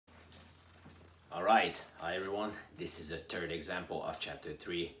Alright, hi everyone, this is a third example of chapter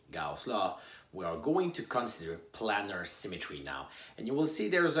 3 Gauss law. We are going to consider planar symmetry now, and you will see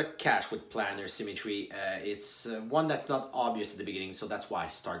there's a catch with planar symmetry. It's one that's not obvious at the beginning, so that's why I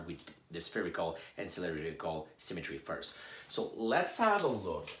start with the spherical and cylindrical symmetry first. So let's have a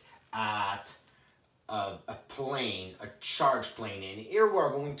look at a plane, a charged plane, and here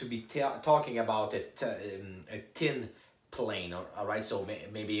we're going to be talking about a thin plane, all right, so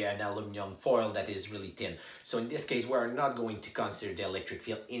maybe an aluminum foil that is really thin. So in this case, we're not going to consider the electric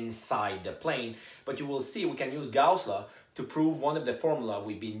field inside the plane, but you will see we can use Gauss law to prove one of the formula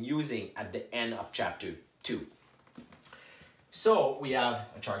we've been using at the end of chapter 2. So we have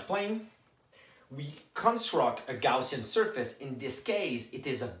a charged plane. We construct a Gaussian surface. In this case, it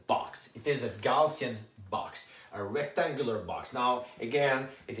is a box. It is a Gaussian box, a rectangular box. Now, again,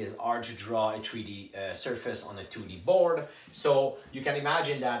 it is hard to draw a 3D surface on a 2D board. So you can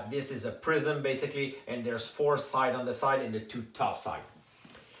imagine that this is a prism, basically, and there's 4 sides on the side and the 2 top sides.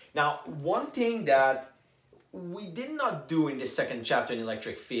 Now, one thing that we did not do in the second chapter in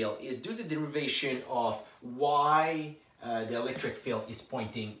electric field is do the derivation of why the electric field is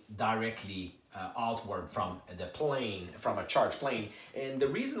pointing directly outward from the plane, from a charged plane. And the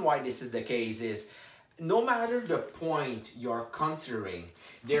reason why this is the case is no matter the point you're considering,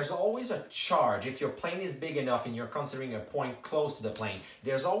 there's always a charge. If your plane is big enough and you're considering a point close to the plane,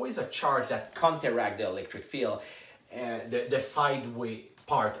 there's always a charge that counteracts the electric field, the sideway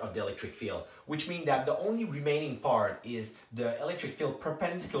part of the electric field, which means that the only remaining part is the electric field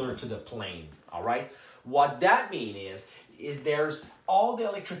perpendicular to the plane, all right? What that means is there's all the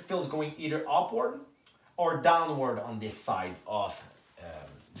electric fields going either upward or downward on this side of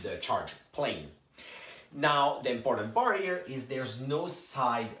the charged plane. Now, the important part here is there's no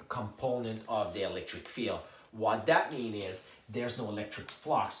side component of the electric field. What that means is there's no electric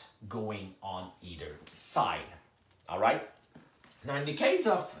flux going on either side, all right? Now, in the case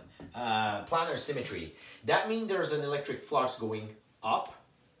of planar symmetry, that means there's an electric flux going up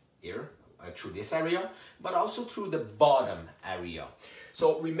here through this area, but also through the bottom area.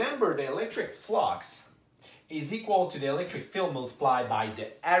 So remember, the electric flux is equal to the electric field multiplied by the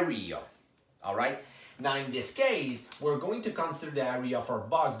area, all right? Now, in this case, we're going to consider the area of our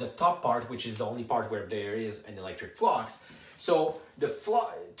box, the top part, which is the only part where there is an electric flux. So the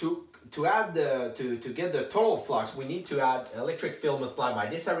to get the total flux, we need to add electric field multiplied by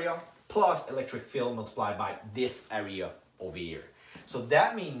this area plus electric field multiplied by this area over here. So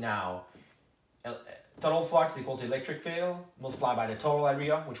that means now total flux equal to electric field multiplied by the total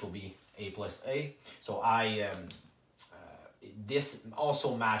area, which will be A plus A. So this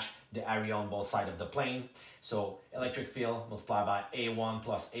also match the area on both sides of the plane. So electric field multiplied by A1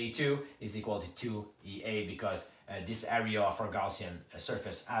 plus A2 is equal to 2EA, because this area of our Gaussian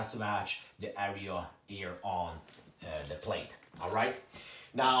surface has to match the area here on the plate, all right?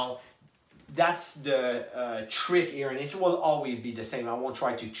 Now, that's the trick here, and it will always be the same. I won't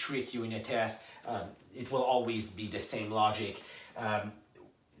try to trick you in a test. It will always be the same logic.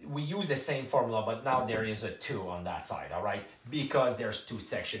 We use the same formula, but now there is a 2 on that side, all right? Because there's 2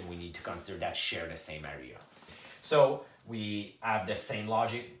 sections we need to consider that share the same area. So we have the same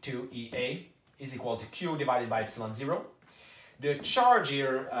logic. 2EA is equal to Q divided by epsilon 0. The charge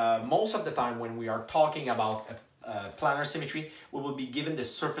here, most of the time when we are talking about planar symmetry, we will be given the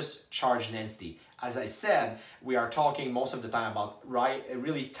surface charge density. As I said, we are talking most of the time about a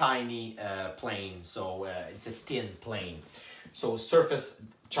really tiny plane, so it's a thin plane. So surface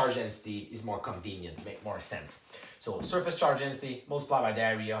charge density is more convenient, make more sense. So surface charge density multiplied by the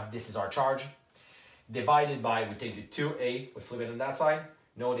area, this is our charge, divided by, we take the 2A, we flip it on that side.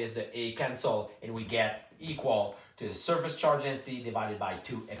 Notice the A cancel, and we get equal to the surface charge density divided by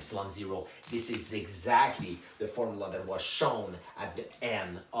 2 epsilon 0. This is exactly the formula that was shown at the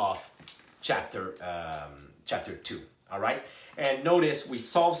end of chapter 2. All right, and notice we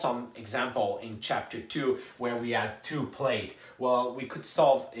solved some example in chapter 2 where we had 2 plates. Well, we could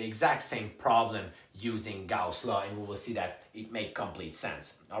solve the exact same problem using Gauss law, and we will see that it makes complete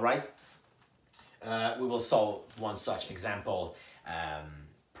sense. All right, we will solve one such example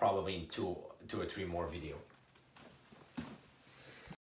probably in two or three more videos.